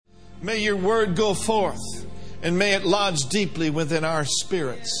May your word go forth and may it lodge deeply within our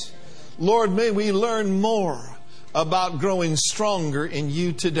spirits. Lord, may we learn more about growing stronger in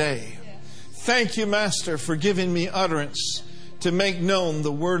you today. Thank you, Master, for giving me utterance to make known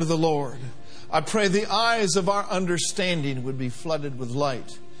the word of the Lord. I pray the eyes of our understanding would be flooded with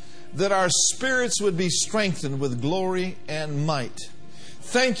light, that our spirits would be strengthened with glory and might.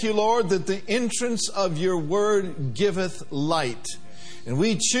 Thank you, Lord, that the entrance of your word giveth light. And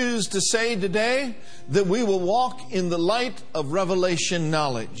we choose to say today that we will walk in the light of revelation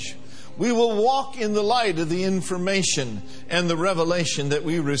knowledge. We will walk in the light of the information and the revelation that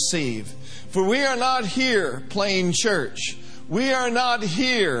we receive. For we are not here playing church. We are not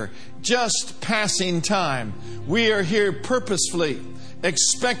here just passing time. We are here purposefully,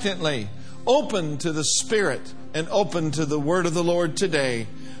 expectantly, open to the Spirit and open to the word of the Lord today.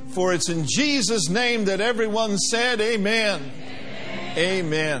 For it's in Jesus' name that everyone said, Amen.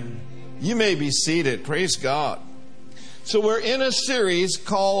 Amen. You may be seated. Praise God. So we're in a series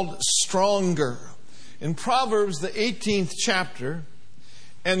called Stronger. In Proverbs, the 18th chapter,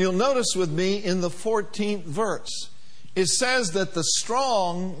 and you'll notice with me in the 14th verse, it says that the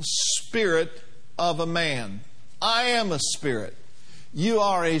strong spirit of a man. I am a spirit. You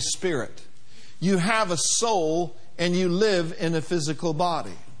are a spirit. You have a soul and you live in a physical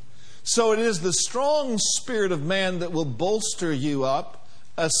body. So it is the strong spirit of man that will bolster you up,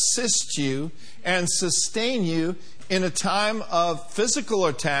 assist you, and sustain you in a time of physical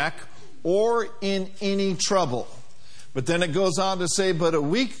attack or in any trouble. But then it goes on to say, but a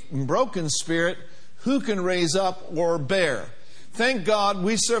weak and broken spirit, who can raise up or bear? Thank God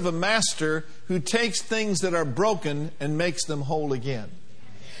we serve a master who takes things that are broken and makes them whole again.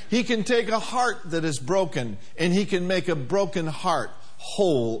 He can take a heart that is broken and he can make a broken heart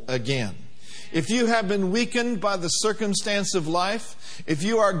whole again. If you have been weakened by the circumstance of life, if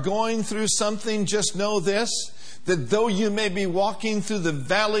you are going through something, just know this, that though you may be walking through the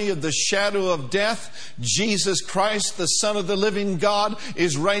valley of the shadow of death, Jesus Christ, the Son of the living God,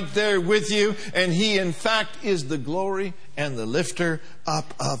 is right there with you. And He, in fact, is the glory and the lifter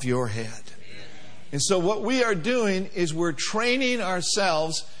up of your head. And so what we are doing is we're training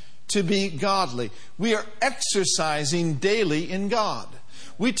ourselves to be godly. We are exercising daily in God.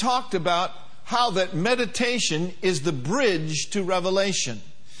 We talked about how that meditation is the bridge to revelation.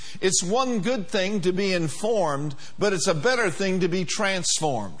 It's one good thing to be informed, but it's a better thing to be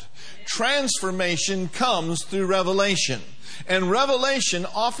transformed. Transformation comes through revelation. And revelation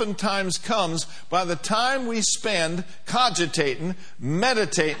oftentimes comes by the time we spend cogitating,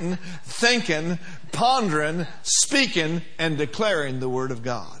 meditating, thinking, pondering, speaking, and declaring the Word of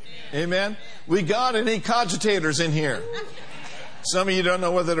God. Amen? We got any cogitators in here? Some of you don't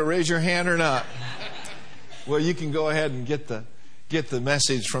know whether to raise your hand or not. Well, you can go ahead and get the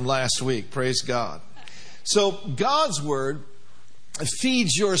message from last week. Praise God. So God's Word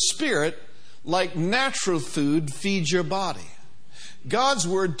feeds your spirit like natural food feeds your body. God's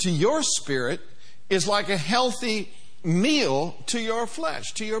Word to your spirit is like a healthy meal to your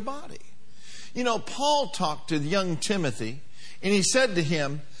flesh, to your body. You know, Paul talked to young Timothy, and he said to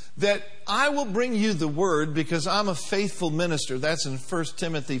him that I will bring you the Word because I'm a faithful minister. That's in 1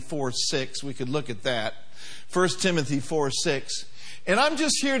 Timothy 4:6. We could look at that. 1 Timothy 4:6. And I'm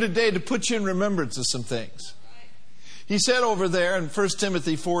just here today to put you in remembrance of some things. He said over there in 1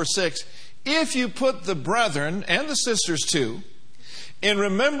 Timothy 4:6, if you put the brethren and the sisters too in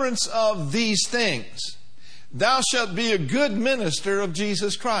remembrance of these things, thou shalt be a good minister of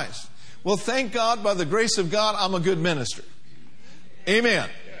Jesus Christ. Well, thank God, by the grace of God, I'm a good minister. Amen.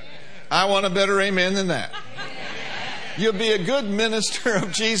 I want a better amen than that. You'll be a good minister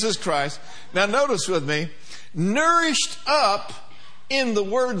of Jesus Christ. Now notice with me, nourished up in the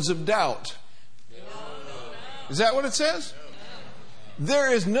words of doubt. Is that what it says?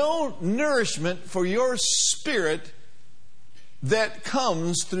 There is no nourishment for your spirit that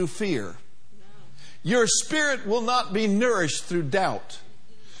comes through fear. Your spirit will not be nourished through doubt.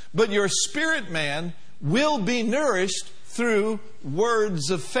 But your spirit man will be nourished through words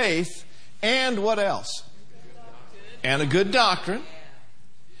of faith and what else? And a good doctrine,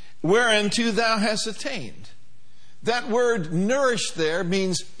 whereunto thou hast attained. That word nourished there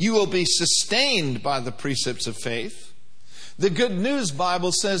means you will be sustained by the precepts of faith. The Good News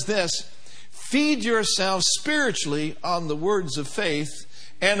Bible says this, feed yourselves spiritually on the words of faith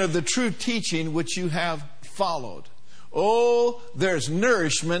and of the true teaching which you have followed. Oh, there's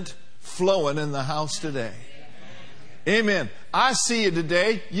nourishment flowing in the house today. Amen. I see you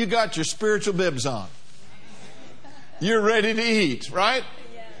today. You got your spiritual bibs on. You're ready to eat, right?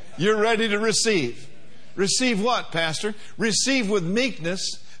 You're ready to receive. Receive what, Pastor? Receive with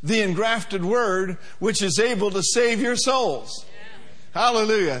meekness the engrafted Word, which is able to save your souls. Yeah.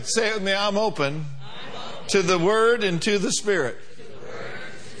 Hallelujah. Say it with me, I'm open to the Word and to the Spirit.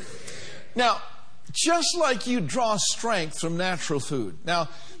 Now, just like you draw strength from natural food. Now,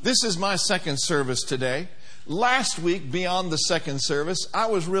 this is my second service today. Last week, beyond the second service, I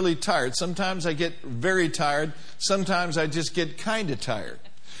was really tired. Sometimes I get very tired. Sometimes I just get kind of tired.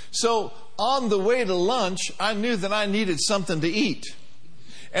 So on the way to lunch, I knew that I needed something to eat.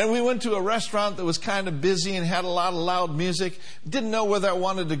 And we went to a restaurant that was kind of busy and had a lot of loud music. Didn't know whether I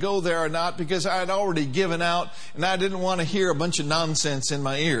wanted to go there or not because I had already given out and I didn't want to hear a bunch of nonsense in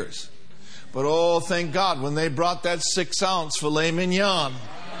my ears. But oh, thank God, when they brought that 6-ounce filet mignon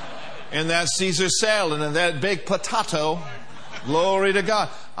and that Caesar salad and that baked potato, glory to God,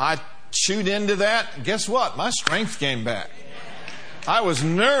 I chewed into that. Guess what? My strength came back. I was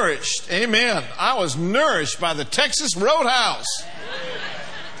nourished. Amen. I was nourished by the Texas Roadhouse.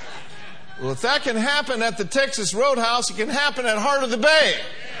 Well, if that can happen at the Texas Roadhouse, it can happen at Heart of the Bay,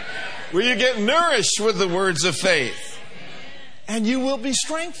 where you get nourished with the words of faith. And you will be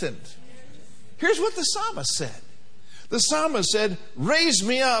strengthened. Here's what the psalmist said. The psalmist said, raise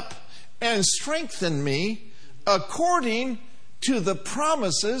me up and strengthen me according to the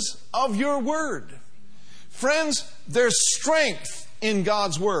promises of your word. Friends, there's strength in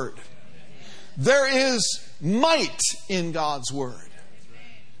God's word. There is might in God's word.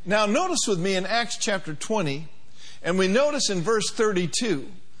 Now notice with me in Acts chapter 20, and we notice in verse 32,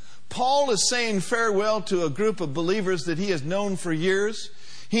 Paul is saying farewell to a group of believers that he has known for years.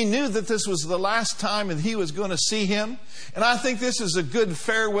 He knew that this was the last time that he was going to see him. And I think this is a good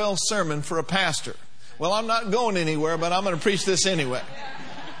farewell sermon for a pastor. Well, I'm not going anywhere, but I'm going to preach this anyway.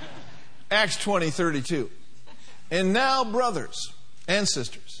 Acts 20:32. And now, brothers and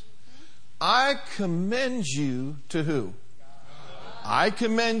sisters, I commend you to who? I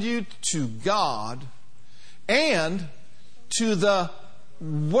commend you to God and to the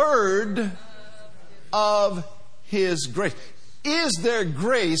word of His grace. Is there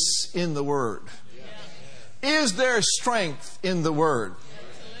grace in the Word? Is there strength in the Word?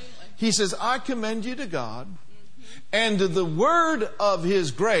 He says, I commend you to God and to the Word of His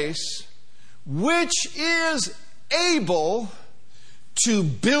grace, which is able to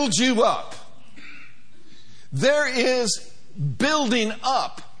build you up. There is building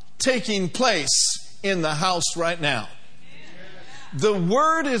up taking place in the house right now. The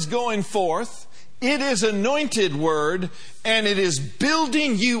Word is going forth. It is anointed word, and it is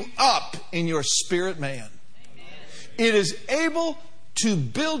building you up in your spirit man. It is able to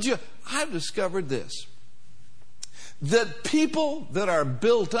build you. I've discovered this, that people that are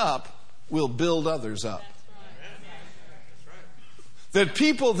built up will build others up. That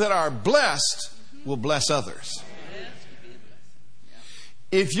people that are blessed will bless others.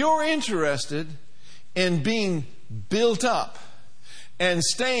 If you're interested in being built up and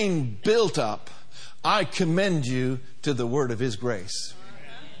staying built up, I commend you to the word of His grace.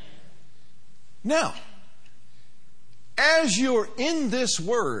 Now, as you're in this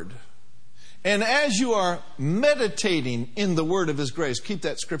word, and as you are meditating in the word of His grace, keep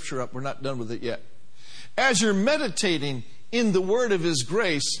that scripture up, we're not done with it yet. As you're meditating in the word of His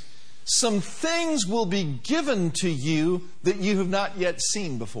grace, some things will be given to you that you have not yet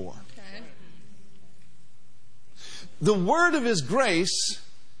seen before. Okay. The word of His grace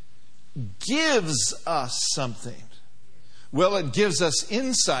gives us something. Well, it gives us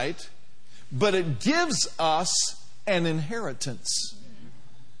insight, but it gives us an inheritance.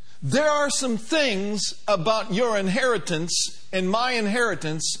 There are some things about your inheritance and my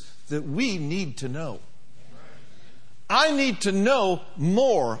inheritance that we need to know. I need to know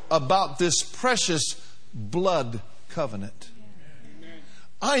more about this precious blood covenant.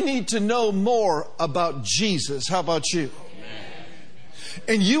 I need to know more about Jesus. How about you?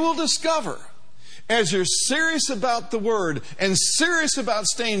 And you will discover, as you're serious about the Word and serious about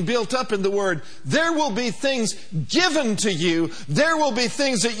staying built up in the Word, there will be things given to you. There will be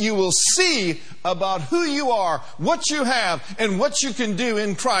things that you will see about who you are, what you have, and what you can do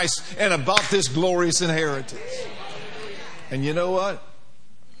in Christ, and about this glorious inheritance. And you know what?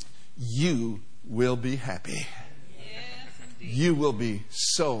 You will be happy. You will be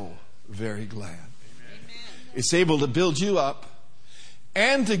so very glad. It's able to build you up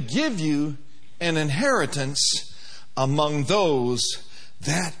and to give you an inheritance among those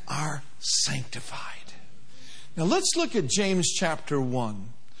that are sanctified. Now let's look at James chapter 1.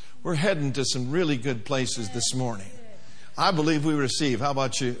 We're heading to some really good places this morning. I believe we receive. How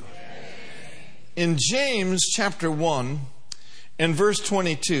about you? In James chapter 1 and verse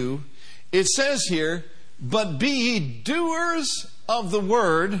 22, it says here, but be ye doers of the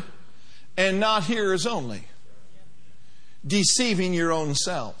word and not hearers only, deceiving your own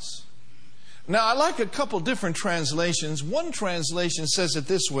selves. Now, I like a couple different translations. One translation says it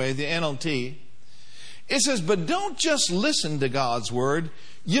this way, the NLT. It says, but don't just listen to God's word.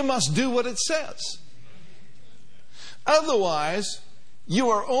 You must do what it says. Otherwise, you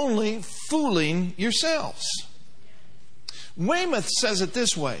are only fooling yourselves. Weymouth says it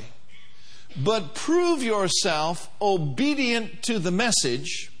this way. But prove yourself obedient to the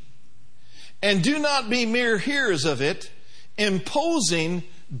message, and do not be mere hearers of it, imposing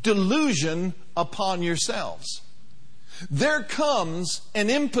delusion upon yourselves. There comes an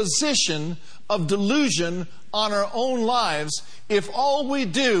imposition of delusion on our own lives if all we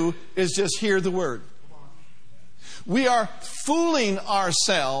do is just hear the word. We are fooling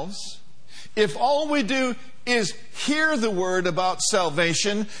ourselves if all we do is hear the word about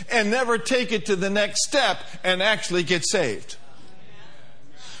salvation and never take it to the next step and actually get saved.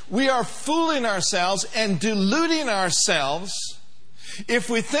 We are fooling ourselves and deluding ourselves if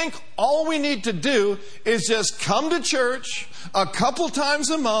we think all we need to do is just come to church a couple times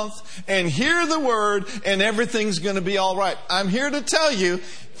a month and hear the word and everything's going to be all right. I'm here to tell you,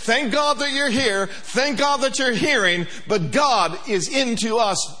 thank God that you're here. Thank God that you're hearing. But God is into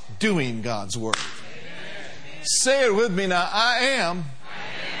us doing God's word. Amen. Say it with me now.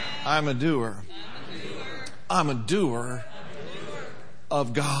 I'm a doer. I'm a doer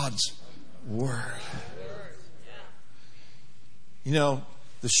of God's word. You know,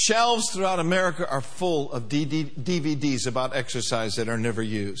 the shelves throughout America are full of DVDs about exercise that are never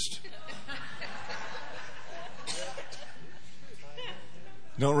used.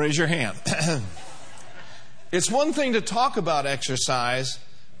 Don't raise your hand. It's one thing to talk about exercise,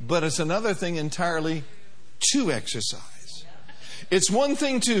 but it's another thing entirely to exercise. It's one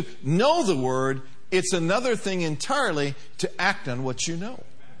thing to know the word. It's another thing entirely to act on what you know.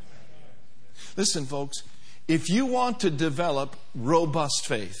 Listen, folks. If you want to develop robust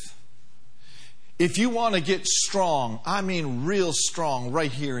faith, if you want to get strong, I mean real strong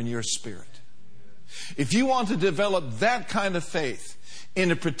right here in your spirit. If you want to develop that kind of faith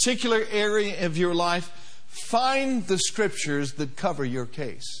in a particular area of your life, find the scriptures that cover your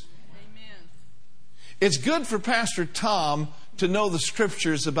case. Amen. It's good for Pastor Tom to know the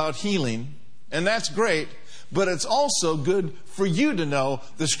scriptures about healing, and that's great, but it's also good for you to know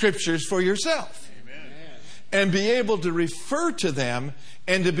the scriptures for yourself. And be able to refer to them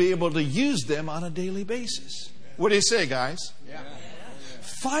and to be able to use them on a daily basis. What do you say, guys? Yeah.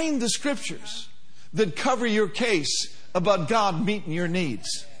 Find the scriptures that cover your case about God meeting your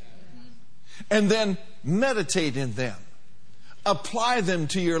needs. And then meditate in them. Apply them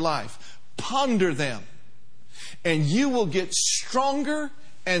to your life. Ponder them. And you will get stronger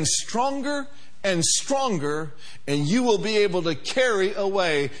and stronger and stronger, and you will be able to carry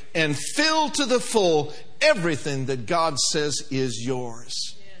away and fill to the full everything that God says is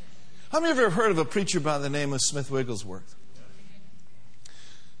yours. How many of you have ever heard of a preacher by the name of Smith Wigglesworth?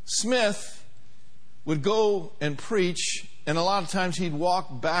 Smith would go and preach, and a lot of times he'd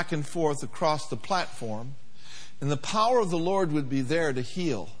walk back and forth across the platform, and the power of the Lord would be there to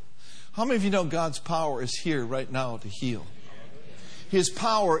heal. How many of you know God's power is here right now to heal? His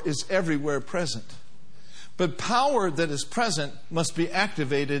power is everywhere present. But power that is present must be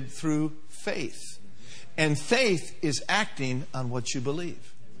activated through faith. And faith is acting on what you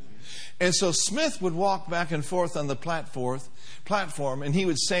believe. And so Smith would walk back and forth on the platform, and he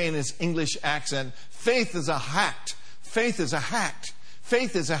would say in his English accent, faith is a hack. Faith is a hack.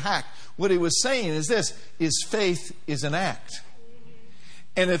 Faith is a hack. What he was saying is this, is faith is an act.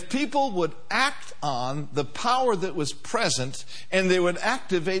 And if people would act on the power that was present, and they would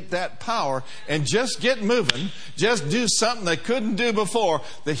activate that power and just get moving, just do something they couldn't do before,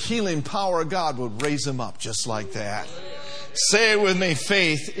 the healing power of God would raise them up just like that. Say it with me,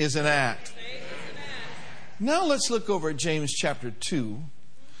 faith is an act. Now let's look over at James chapter 2.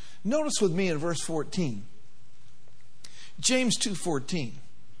 Notice with me in verse 14. James 2:14.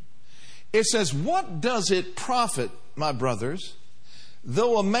 It says, what does it profit, my brothers,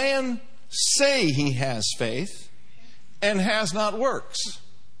 though a man say he has faith and has not works?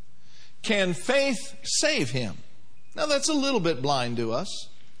 Can faith save him? Now that's a little bit blind to us.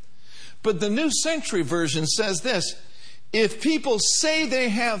 But the New Century Version says this, if people say they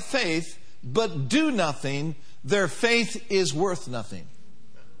have faith but do nothing, their faith is worth nothing.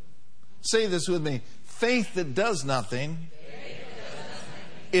 Say this with me. Faith that does nothing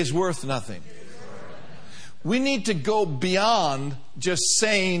is worth nothing. We need to go beyond just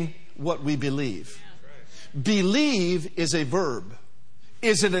saying what we believe. Believe is a verb.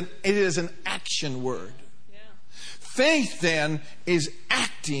 It is an action word. Faith then is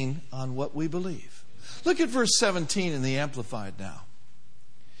acting on what we believe. Look at verse 17 in the Amplified now.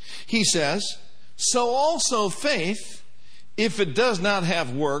 He says, so also faith, if it does not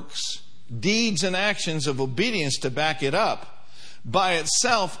have works, deeds and actions of obedience to back it up, by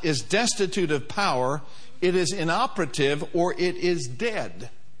itself is destitute of power, it is inoperative, or it is dead.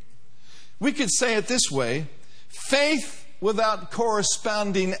 We could say it this way, faith without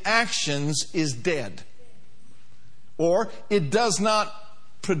corresponding actions is dead. Or it does not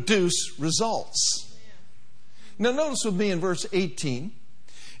produce results. Now notice with me in verse 18.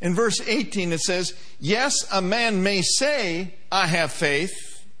 In verse 18 it says, yes, a man may say, I have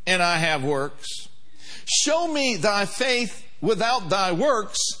faith and I have works. Show me thy faith without thy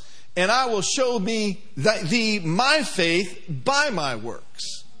works, and I will show thee my faith by my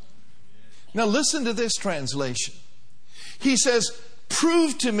works. Now listen to this translation. He says,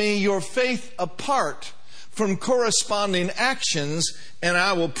 prove to me your faith apart from corresponding actions, and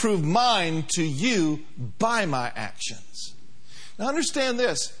I will prove mine to you by my actions. Now understand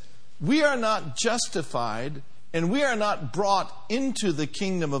this. We are not justified and we are not brought into the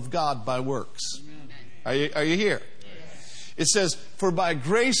kingdom of God by works. Are you here? Yes. It says, for by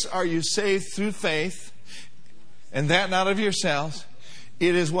grace are you saved through faith, and that not of yourselves.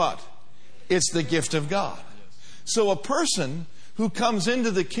 It is what? It's the gift of God. So a person who comes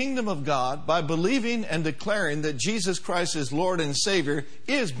into the kingdom of God by believing and declaring that Jesus Christ is Lord and Savior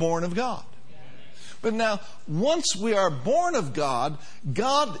is born of God. But now, once we are born of God,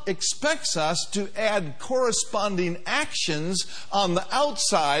 God expects us to add corresponding actions on the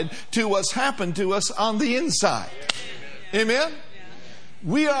outside to what's happened to us on the inside. Amen?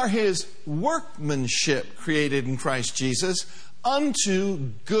 We are His workmanship created in Christ Jesus unto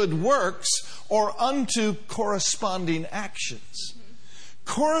good works, or unto corresponding actions.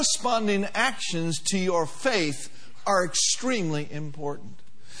 Corresponding actions to your faith are extremely important.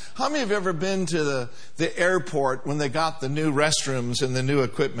 How many have ever been to the airport when they got the new restrooms and the new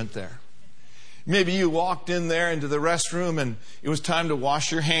equipment there? Maybe you walked in there into the restroom and it was time to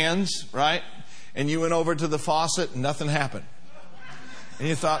wash your hands, right? And you went over to the faucet and nothing happened. And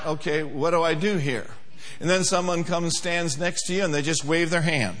you thought, okay, what do I do here? And then someone comes, stands next to you, and they just wave their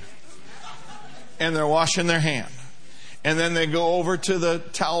hand. And they're washing their hand. And then they go over to the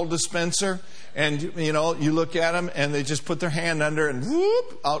towel dispenser, and you look at them, and they just put their hand under, and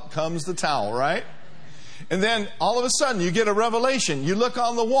whoop, out comes the towel, right? And then all of a sudden you get a revelation. You look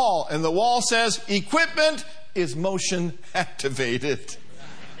on the wall, and the wall says, equipment is motion activated.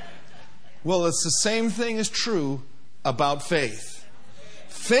 Well, it's the same thing is true about faith.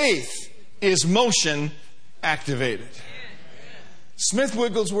 Faith is motion activated. Smith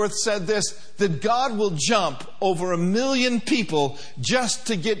Wigglesworth said this, that God will jump over 1 million people just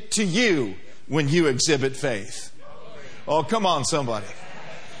to get to you when you exhibit faith. Oh, come on, somebody.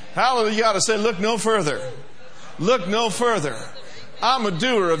 Hallelujah. You got to say, look no further. Look no further. I'm a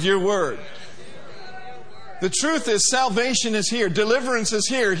doer of your word. The truth is, salvation is here. Deliverance is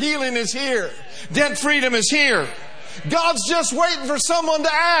here. Healing is here. Debt freedom is here. God's just waiting for someone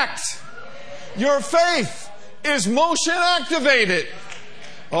to act. Your faith is motion activated.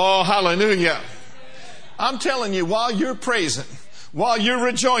 Oh, hallelujah. I'm telling you, while you're praising, while you're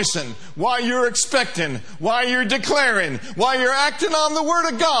rejoicing, while you're expecting, while you're declaring, while you're acting on the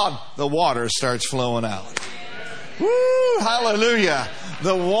Word of God, the water starts flowing out. Woo, hallelujah.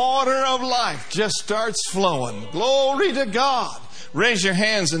 The water of life just starts flowing. Glory to God. Raise your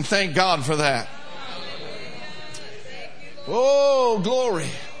hands and thank God for that. Oh, glory.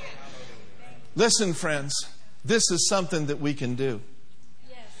 Listen, friends, this is something that we can do.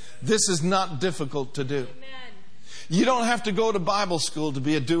 This is not difficult to do. You don't have to go to Bible school to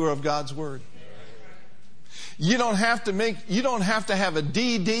be a doer of God's Word. You don't have to have a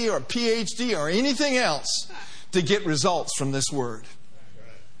DD or a PhD or anything else to get results from this Word.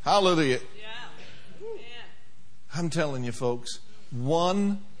 Hallelujah. I'm telling you, folks,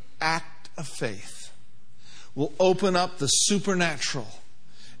 one act of faith will open up the supernatural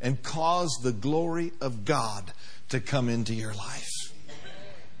and cause the glory of God to come into your life.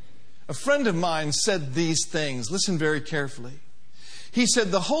 A friend of mine said these things. Listen very carefully. He said,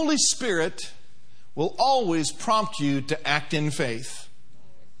 the Holy Spirit will always prompt you to act in faith.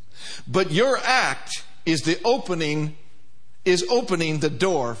 But your act is opening the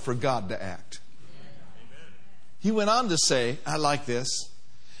door for God to act. He went on to say, I like this,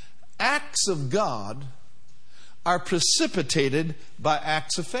 acts of God are precipitated by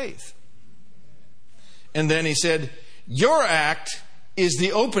acts of faith. And then he said, your act is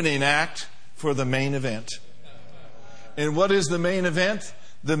the opening act for the main event. And what is the main event?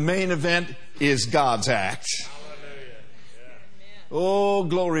 The main event is God's act. Oh,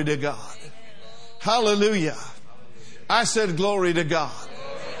 glory to God. Hallelujah. I said glory to God.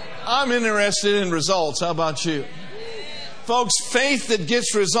 I'm interested in results. How about you? Folks, faith that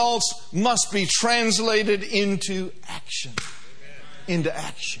gets results must be translated into action. Into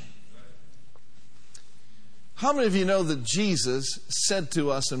action. How many of you know that Jesus said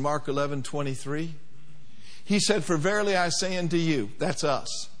to us in Mark 11:23? He said, "For verily I say unto you," that's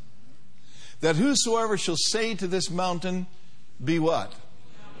us, "that whosoever shall say to this mountain, be what?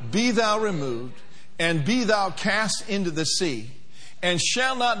 Be thou removed, and be thou cast into the sea, and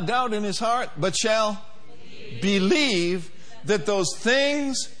shall not doubt in his heart, but shall believe that those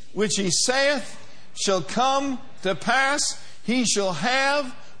things which he saith shall come to pass, he shall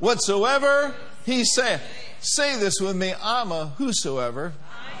have whatsoever he saith." Say this with me. I'm a whosoever,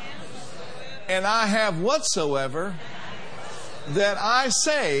 and I have whatsoever that I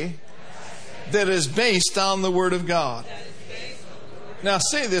say that is based on the Word of God. Now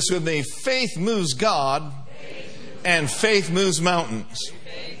say this with me. Faith moves God, and faith moves mountains.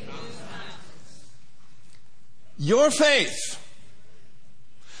 Your faith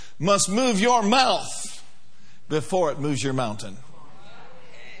must move your mouth before it moves your mountain.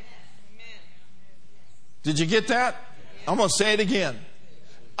 Did you get that? I'm going to say it again.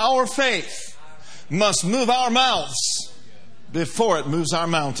 Our faith must move our mouths before it moves our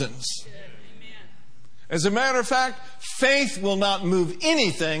mountains. As a matter of fact, faith will not move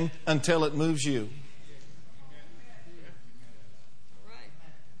anything until it moves you.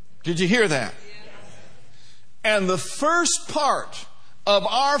 Did you hear that? And the first part of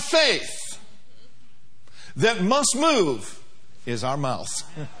our faith that must move is our mouth.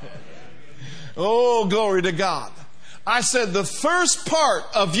 Oh, glory to God. I said the first part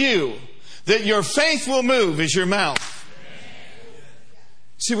of you that your faith will move is your mouth.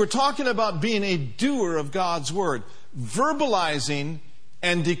 See, we're talking about being a doer of God's Word. Verbalizing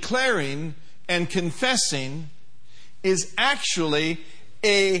and declaring and confessing is actually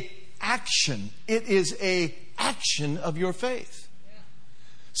a action. It is a action of your faith.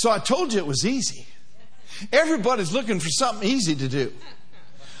 So I told you it was easy. Everybody's looking for something easy to do.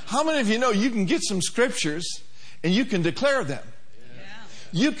 How many of you know you can get some scriptures and you can declare them?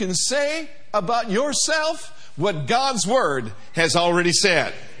 You can say about yourself what God's Word has already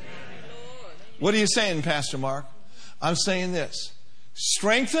said. What are you saying, Pastor Mark? I'm saying this.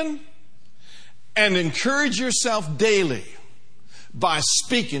 Strengthen and encourage yourself daily by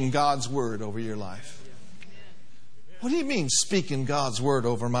speaking God's Word over your life. What do you mean, speaking God's Word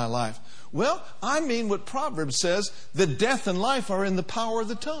over my life? Well, I mean what Proverbs says, that death and life are in the power of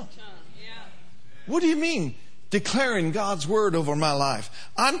the tongue. What do you mean, declaring God's Word over my life?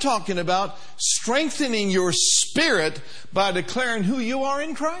 I'm talking about strengthening your spirit by declaring who you are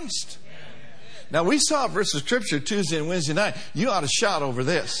in Christ. Now, we saw a verse of Scripture Tuesday and Wednesday night. You ought to shout over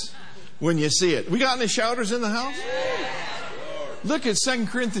this when you see it. We got any shouters in the house? Look at 2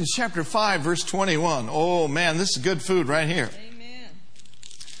 Corinthians chapter 5, verse 21. Oh, man, this is good food right here.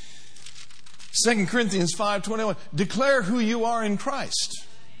 2 Corinthians 5:21. Declare who you are in Christ.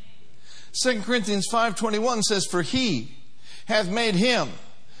 2 Corinthians 5:21 says, "For he hath made him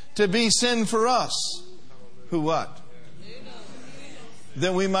to be sin for us." Who what?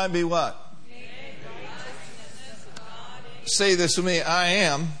 Then we might be what? Say this with me. I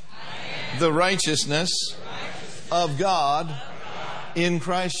am the righteousness of God in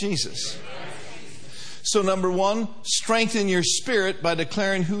Christ Jesus. So number one, strengthen your spirit by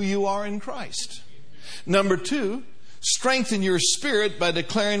declaring who you are in Christ. Number two, strengthen your spirit by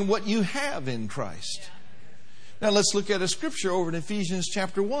declaring what you have in Christ. Now let's look at a scripture over in Ephesians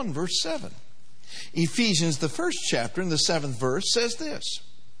chapter 1, verse 7. Ephesians, the first chapter, in the 7th verse, says this.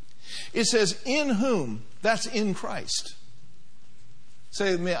 It says, "In whom," that's in Christ.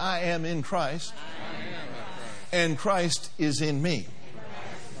 Say with me, I am in Christ, and Christ is in me.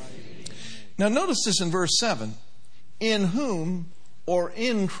 Now notice this in verse 7. In whom, or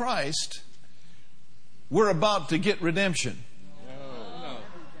in Christ, we're about to get redemption.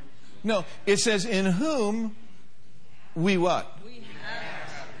 No, it says in whom we what?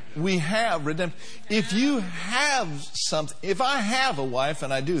 We have redemption. If you have something, if I have a wife,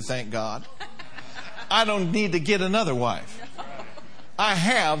 and I do, thank God, I don't need to get another wife. I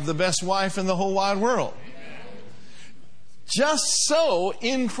have the best wife in the whole wide world. Just so,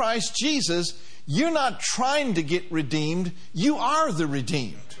 in Christ Jesus, you're not trying to get redeemed. You are the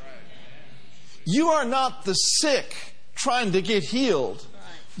redeemed. You are not the sick trying to get healed.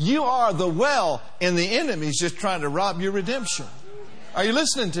 You are the well, and the enemy's just trying to rob your redemption. Are you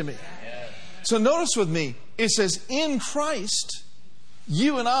listening to me? So notice with me, it says, in Christ,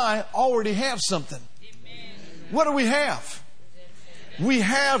 you and I already have something. What do we have? We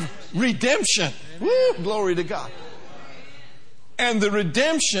have redemption. Woo, glory to God. And the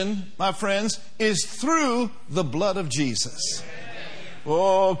redemption, my friends, is through the blood of Jesus.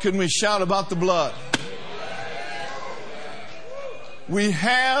 Oh, can we shout about the blood? We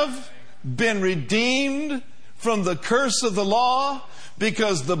have been redeemed from the curse of the law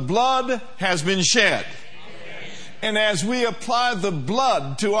because the blood has been shed. And as we apply the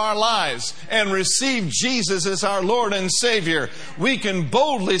blood to our lives and receive Jesus as our Lord and Savior, we can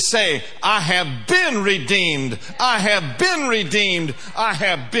boldly say, I have been redeemed. I have been redeemed. I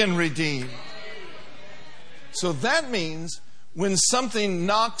have been redeemed. So that means when something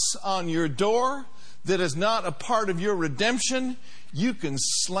knocks on your door that is not a part of your redemption, you can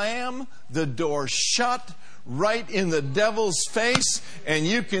slam the door shut right in the devil's face, and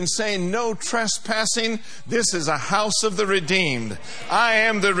you can say, no trespassing. This is a house of the redeemed. I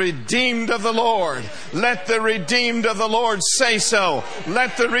am the redeemed of the Lord. Let the redeemed of the Lord say so.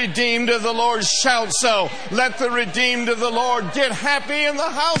 Let the redeemed of the Lord shout so. Let the redeemed of the Lord get happy in the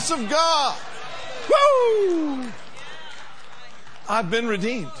house of God. Woo! I've been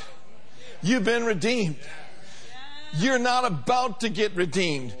redeemed. You've been redeemed. You're not about to get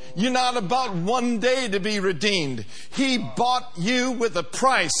redeemed. You're not about one day to be redeemed. He bought you with a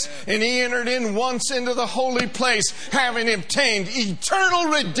price, and He entered in once into the holy place, having obtained eternal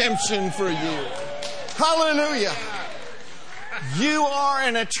redemption for you. Hallelujah. You are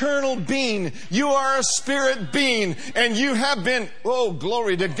an eternal being. You are a spirit being, and you have been, oh,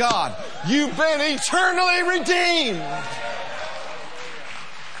 glory to God, you've been eternally redeemed.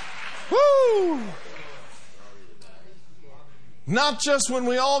 Woo! Not just when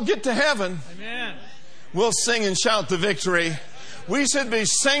we all get to heaven. Amen. We'll sing and shout the victory. We should be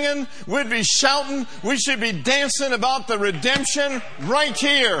singing, we'd be shouting, we should be dancing about the redemption right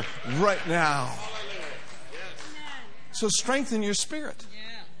here, right now. So strengthen your spirit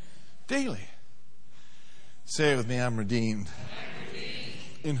daily. Say it with me, I'm redeemed.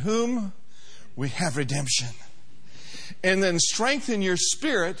 In whom we have redemption. And then strengthen your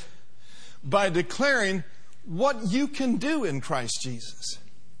spirit by declaring what you can do in Christ Jesus.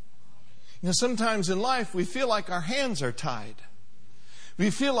 You know, sometimes in life we feel like our hands are tied.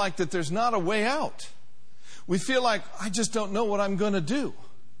 We feel like that there's not a way out. We feel like, I just don't know what I'm going to do.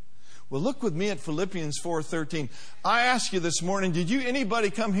 Well, look with me at Philippians 4:13. I ask you this morning, did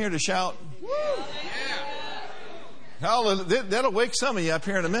anybody come here to shout? Woo! Hallelujah. That'll wake some of you up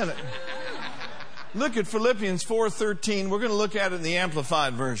here in a minute. Look at Philippians 4:13. We're going to look at it in the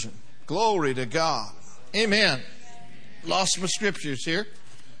Amplified Version. Glory to God. Amen. Lost my scriptures here.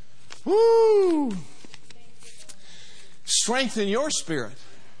 Woo! Strengthen your spirit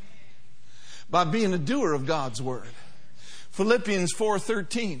by being a doer of God's word. Philippians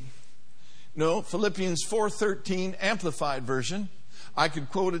 4:13. No, Philippians 4:13 Amplified Version. I could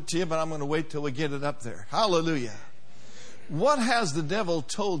quote it to you, but I'm going to wait till we get it up there. Hallelujah. What has the devil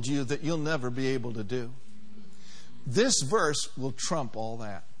told you that you'll never be able to do? This verse will trump all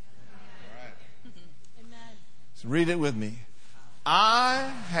that. Read it with me.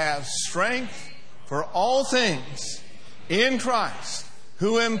 I have strength for all things in Christ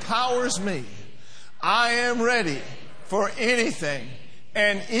who empowers me. I am ready for anything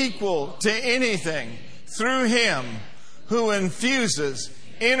and equal to anything through Him who infuses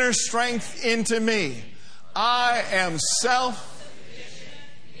inner strength into me. I am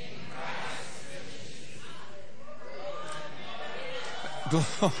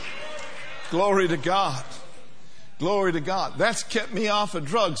Glory to God. Glory to God. That's kept me off of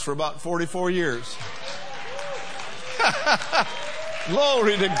drugs for about 44 years.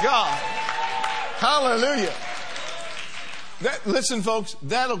 Glory to God. Hallelujah. Listen, folks,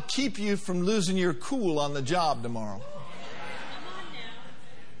 that'll keep you from losing your cool on the job tomorrow.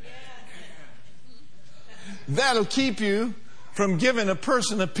 That'll keep you from giving a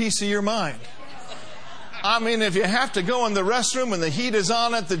person a piece of your mind. I mean, if you have to go in the restroom when the heat is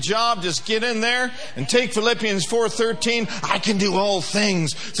on at the job, just get in there and take Philippians 4:13. I can do all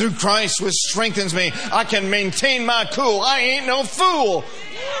things through Christ which strengthens me. I can maintain my cool. I ain't no fool.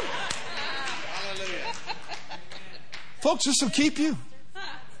 Folks, this will keep you.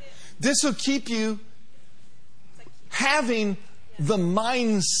 This will keep you having the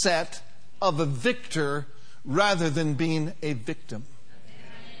mindset of a victor rather than being a victim.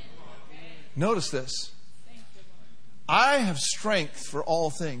 Notice this. I have strength for all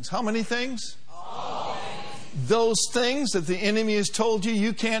things. How many things? All things. Those things that the enemy has told you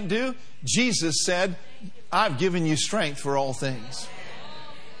you can't do, Jesus said, I've given you strength for all things.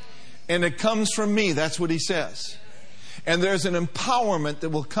 And it comes from me. That's what He says. And there's an empowerment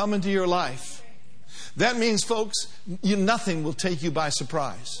that will come into your life That means, folks, nothing will take you by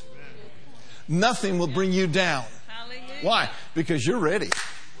surprise. Nothing will bring you down. Why? Because you're ready.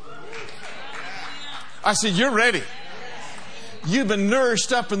 I said, you're ready. You've been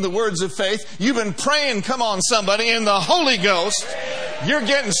nourished up in the words of faith. You've been praying, come on somebody, in the Holy Ghost. You're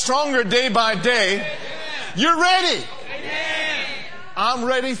getting stronger day by day. You're ready. I'm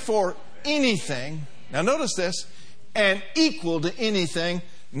ready for anything. Now notice this. And equal to anything,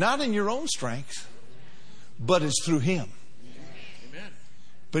 not in your own strength, but it's through Him.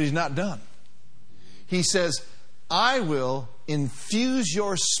 But He's not done. He says, I will infuse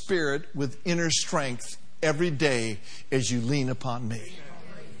your spirit with inner strength every day as you lean upon me.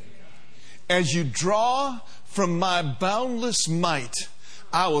 As you draw from my boundless might,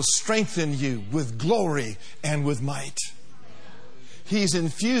 I will strengthen you with glory and with might. He's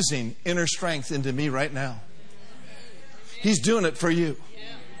infusing inner strength into me right now. He's doing it for you.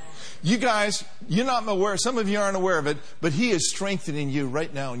 You guys, you're not aware, some of you aren't aware of it, but He is strengthening you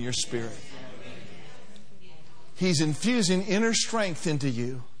right now in your spirit. He's infusing inner strength into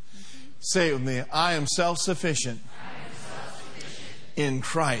you. Say it with me. I am self-sufficient in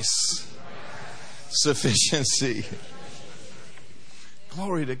Christ's sufficiency.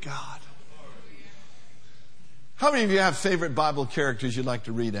 Glory to God. How many of you have favorite Bible characters you'd like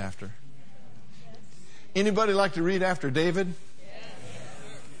to read after? Anybody like to read after David?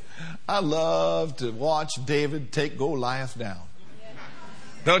 I love to watch David take Goliath down.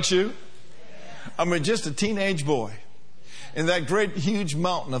 Don't you? I mean, just a teenage boy in that great, huge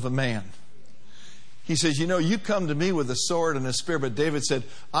mountain of a man. He says, you know, you come to me with a sword and a spear, but David said,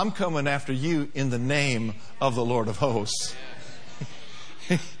 I'm coming after you in the name of the Lord of hosts.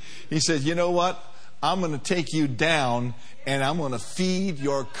 He said, you know what? I'm going to take you down and I'm going to feed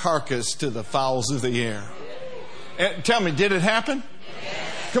your carcass to the fowls of the air. And tell me, did it happen?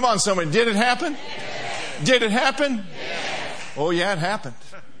 Yes. Come on, somebody. Did it happen? Yes. Did it happen? Yes. Oh, yeah, it happened.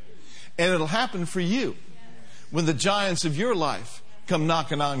 And it'll happen for you when the giants of your life come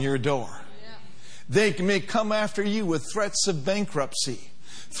knocking on your door. They may come after you with threats of bankruptcy,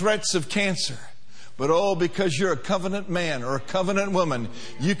 threats of cancer. But oh, because you're a covenant man or a covenant woman,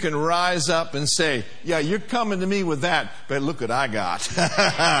 you can rise up and say, yeah, you're coming to me with that, but look what I got.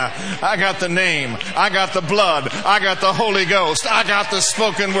 I got the name. I got the blood. I got the Holy Ghost. I got the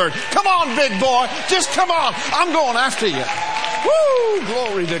spoken word. Come on, big boy. Just come on. I'm going after you. Woo!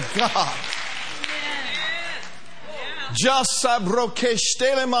 Glory to God.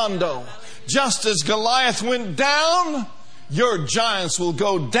 Just as Goliath went down, your giants will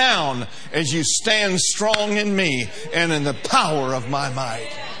go down as you stand strong in me and in the power of my might.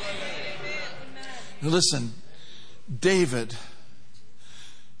 Listen, David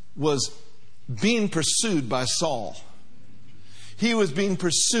was being pursued by Saul. He was being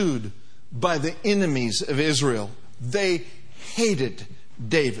pursued by the enemies of Israel. They hated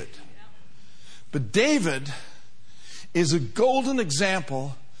David. But David is a golden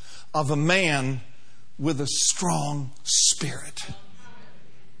example of a man with a strong spirit.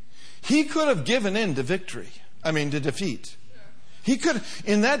 He could have given in to to defeat. He could,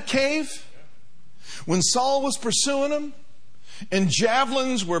 in that cave, when Saul was pursuing him and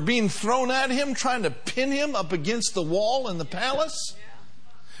javelins were being thrown at him, trying to pin him up against the wall in the palace,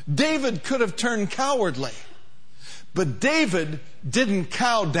 David could have turned cowardly. But David didn't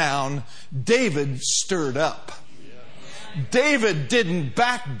cow down. David stirred up. David didn't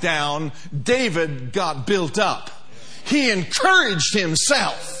back down. David got built up. He encouraged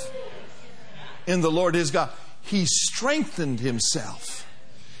himself in the Lord his God. He strengthened himself.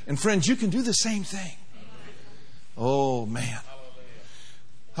 And friends, you can do the same thing. Oh, man.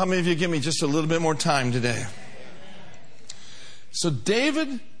 How many of you give me just a little bit more time today? So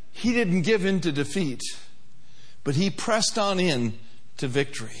David, he didn't give in to defeat, but he pressed on in to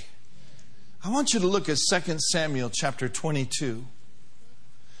victory. I want you to look at 2 Samuel chapter 22.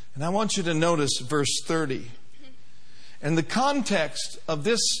 And I want you to notice verse 30. And the context of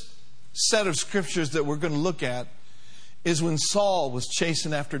this set of scriptures that we're going to look at is when Saul was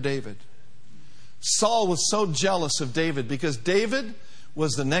chasing after David. Saul was so jealous of David because David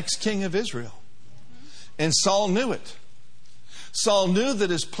was the next king of Israel. And Saul knew it. Saul knew that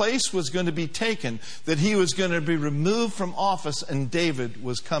his place was going to be taken, that he was going to be removed from office, and David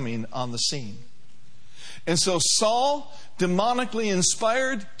was coming on the scene. And so Saul, demonically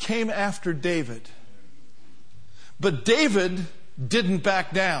inspired, came after David. But David didn't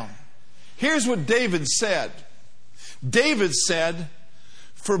back down. Here's what David said. David said,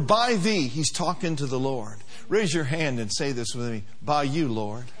 "For by thee," he's talking to the Lord. Raise your hand and say this with me. By you,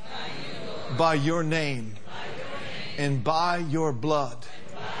 Lord. By you, Lord. By your name. And by your blood,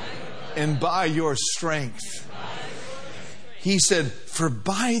 and by your strength. He said, for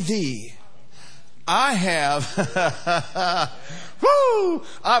by thee I have,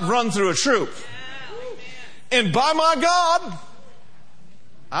 I've run through a troop. And by my God,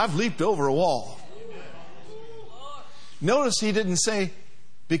 I've leaped over a wall. Notice he didn't say,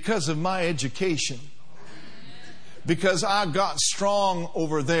 because of my education, because I got strong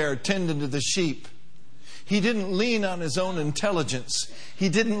over there tending to the sheep. He didn't lean on his own intelligence. He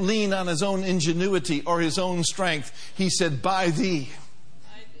didn't lean on his own ingenuity or his own strength. He said, by thee,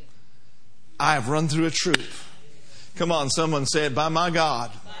 I have run through a troop. Come on, someone say it. By my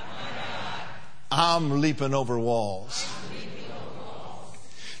God, I'm leaping over walls.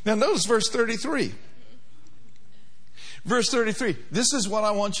 Now notice verse 33. Verse 33. This is what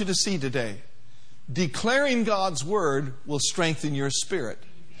I want you to see today. Declaring God's word will strengthen your spirit.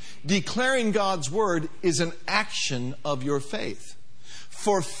 Declaring God's word is an action of your faith.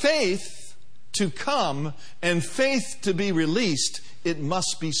 For faith to come and faith to be released, it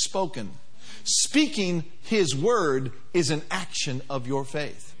must be spoken. Speaking His word is an action of your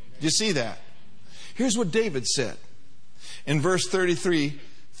faith. Do you see that? Here's what David said in verse 33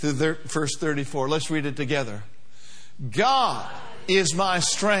 through verse 34. Let's read it together. God is my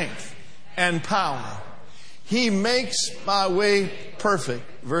strength and power. He makes my way perfect.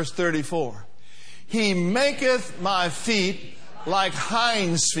 Verse 34. He maketh my feet like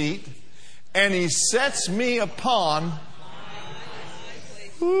hinds' feet, and He sets me upon.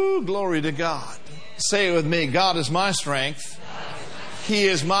 Ooh, glory to God. Say it with me. God is my strength. He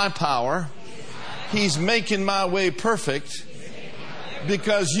is my power. He's making my way perfect,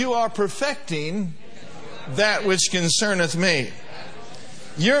 because you are perfecting that which concerneth me.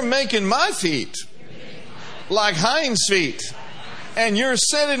 You're making my feet like hinds' feet, and you're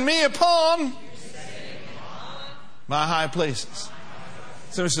setting me upon my high places.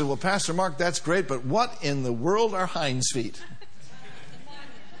 Somebody said, well, Pastor Mark, that's great, but what in the world are hinds' feet?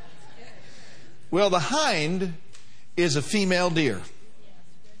 Well, the hind is a female deer,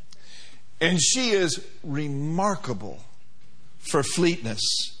 and she is remarkable for fleetness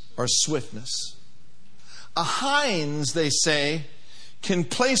or swiftness. A hinds, they say, can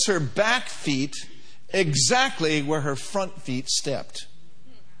place her back feet exactly where her front feet stepped,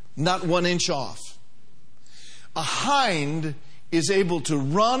 not 1 inch off. A hind is able to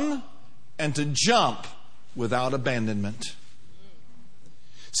run and to jump without abandonment.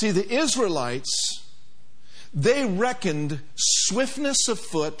 See, the Israelites, they reckoned swiftness of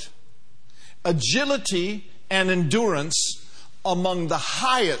foot, agility, and endurance among the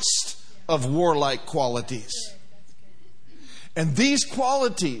highest of warlike qualities. And these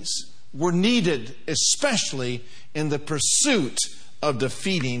qualities were needed especially in the pursuit of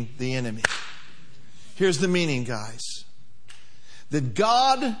defeating the enemy. Here's the meaning, guys. That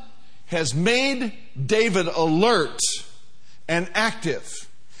God has made David alert and active,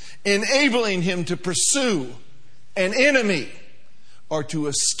 enabling him to pursue an enemy or to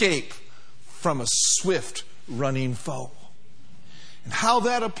escape from a swift running foe. And how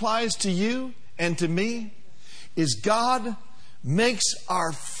that applies to you and to me is God makes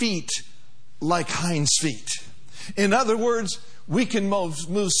our feet like hinds' feet. In other words, we can move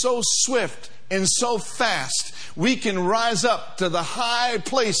so swift and so fast, we can rise up to the high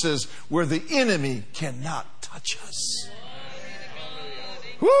places where the enemy cannot touch us.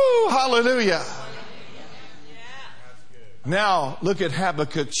 Woo! Hallelujah! Now, look at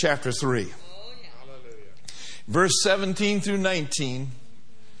Habakkuk chapter 3. Verse 17 through 19.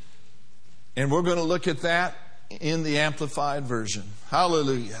 And we're going to look at that in the Amplified Version.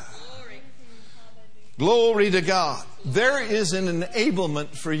 Hallelujah. Glory to God. There is an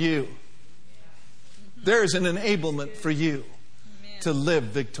enablement for you. There is an enablement for you to live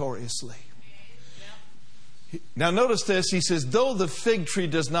victoriously. Now notice this. He says, though the fig tree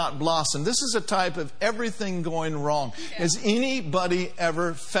does not blossom. This is a type of everything going wrong. Has anybody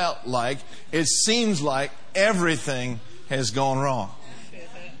ever felt like it seems like everything has gone wrong?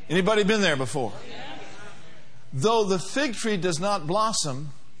 Anybody been there before? Though the fig tree does not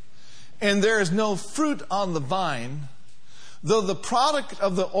blossom, and there is no fruit on the vine, though the product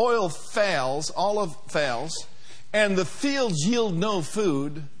of the olive fails, and the fields yield no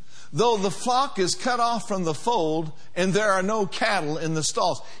food, though the flock is cut off from the fold, and there are no cattle in the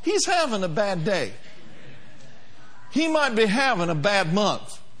stalls. He's having a bad day. He might be having a bad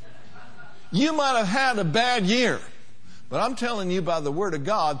month. You might have had a bad year. But I'm telling you by the Word of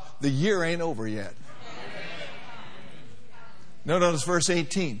God, the year ain't over yet. Notice verse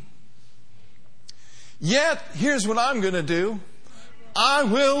 18. Yet, here's what I'm going to do. I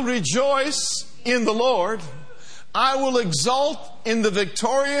will rejoice in the Lord. I will exult in the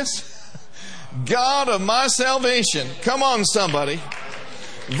victorious. God of my salvation. Come on, somebody.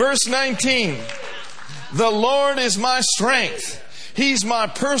 Verse 19. The Lord is my strength. He's my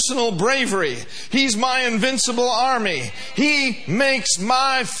personal bravery. He's my invincible army. He makes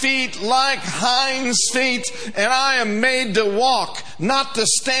my feet like hinds' feet, and I am made to walk, not to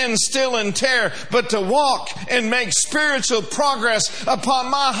stand still and tear, but to walk and make spiritual progress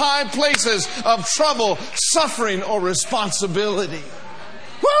upon my high places of trouble, suffering, or responsibility.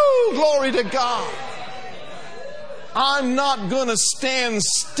 Woo! Glory to God. I'm not going to stand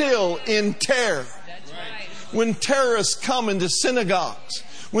still in terror. When terrorists come into synagogues,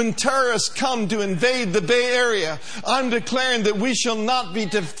 when terrorists come to invade the Bay Area, I'm declaring that we shall not be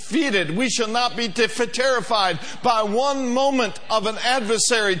defeated. We shall not be terrified by one moment of an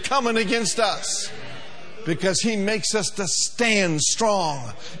adversary coming against us. Because He makes us to stand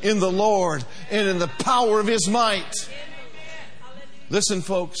strong in the Lord and in the power of His might. Listen,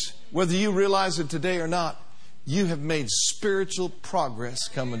 folks, whether you realize it today or not, you have made spiritual progress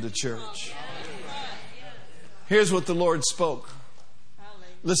coming to church. Here's what the Lord spoke.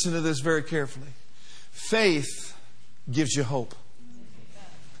 Listen to this very carefully. Faith gives you hope.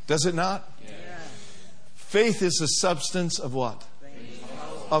 Does it not? Yes. Faith is the substance of what?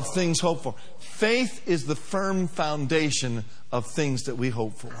 Of things hoped for. Faith is the firm foundation of things that we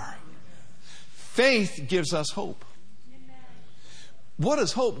hope for. Faith gives us hope. What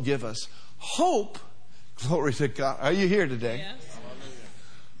does hope give us? Hope, glory to God. Are you here today? Yes.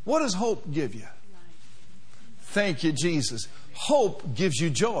 What does hope give you? Thank you, Jesus. Hope gives you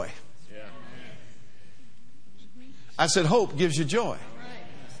joy. I said hope gives you joy.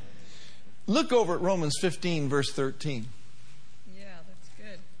 Look over at Romans 15, verse 13. Yeah, that's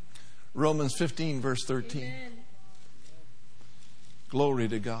good. Romans 15, verse 13. Amen. Glory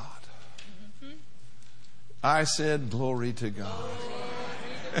to God. Mm-hmm. I said glory to God.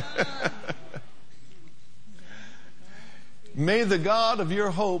 May the God of your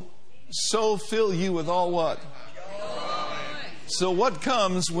hope so fill you with all what? So what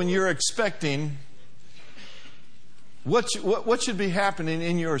comes when you're expecting? What should be happening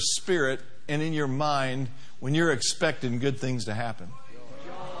in your spirit and in your mind when you're expecting good things to happen?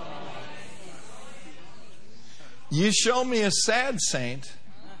 You show me a sad saint,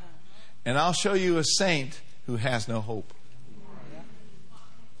 and I'll show you a saint who has no hope.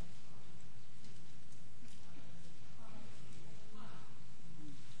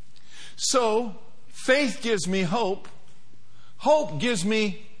 So, faith gives me hope. Hope gives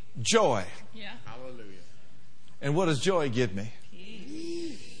me joy. Yeah. Hallelujah. And what does joy give me?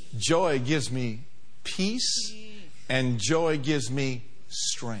 Peace. Joy gives me peace, and joy gives me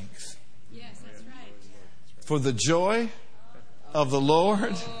strength. Yes, that's right. For the joy of the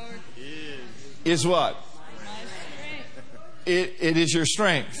Lord is what? It is your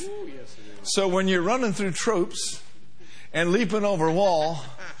strength. So when you're running through troops and leaping over a wall,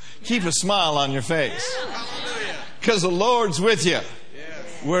 keep a smile on your face. Because the Lord's with you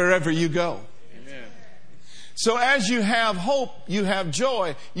wherever you go. Amen. So as you have hope, you have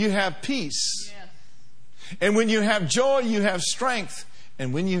joy, you have peace. And when you have joy, you have strength.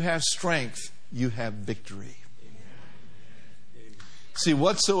 And when you have strength, you have victory. See,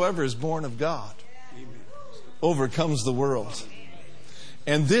 whatsoever is born of God overcomes the world.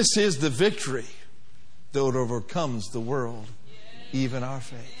 And this is the victory that overcomes the world, even our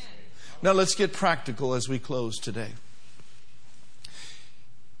faith. Now let's get practical as we close today.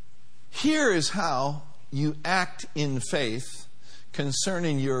 Here is how you act in faith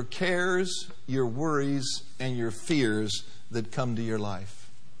concerning your cares, your worries, and your fears that come to your life.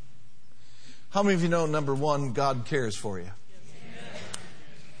 How many of you know, number one, God cares for you?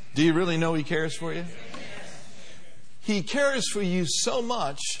 Do you really know He cares for you? He cares for you so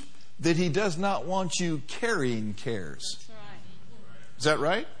much that He does not want you carrying cares. Is that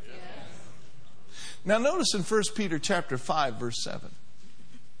right? Now notice in 1 Peter chapter 5, verse 7.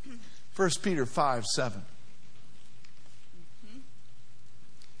 1 Peter 5, 7.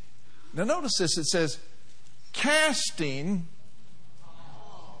 Now notice this. It says, casting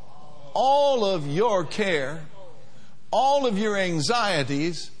all of your care, all of your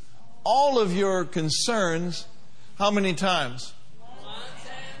anxieties, all of your concerns, how many times? Once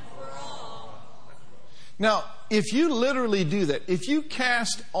and for all. Now, if you literally do that, if you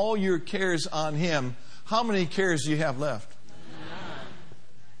cast all your cares on Him, how many cares do you have left? None.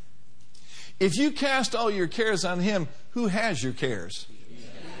 If you cast all your cares on Him, who has your cares?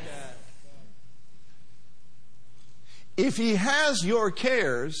 If He has your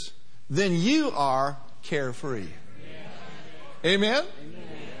cares, then you are carefree. Amen?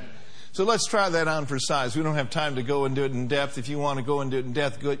 So let's try that on for size. We don't have time to go and do it in depth. If you want to go and do it in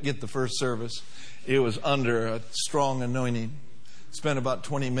depth, go get the first service. It was under a strong anointing. Spent about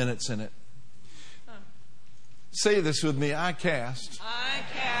 20 minutes in it. Say this with me. I cast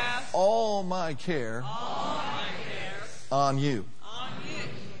all my care on you.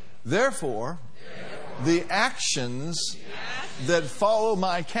 Therefore, the actions that follow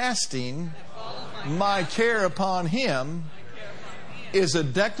my casting my care upon Him is a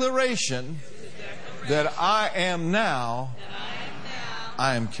declaration that I am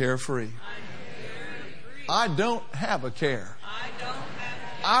carefree. I don't have a care.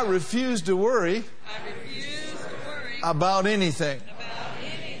 I refuse to worry about anything.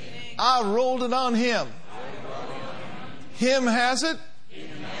 I rolled it on Him. Him has it,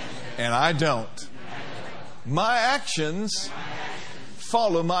 and I don't. My actions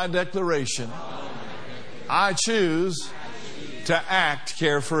follow my declaration. I choose to act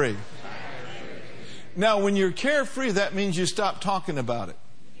carefree. Now, when you're carefree, that means you stop talking about it.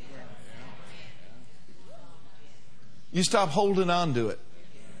 You stop holding on to it.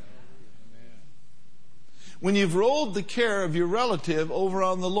 When you've rolled the care of your relative over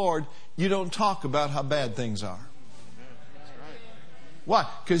on the Lord, you don't talk about how bad things are. Why?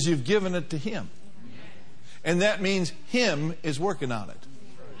 Because you've given it to Him. And that means Him is working on it.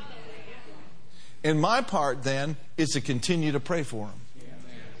 And my part then is to continue to pray for Him.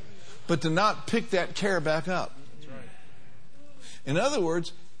 But to not pick that care back up. In other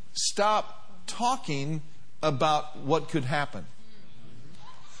words, stop talking about what could happen.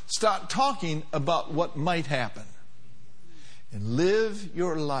 Stop talking about what might happen. And live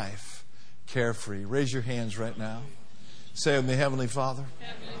your life carefree. Raise your hands right now. Say with me, Heavenly Father,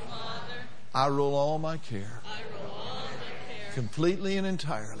 I roll all my care completely and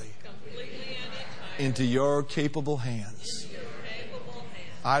entirely into your capable hands.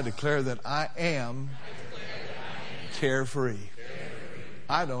 I declare that I am carefree.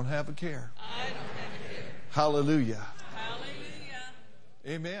 I don't have a care. Hallelujah.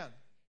 Amen.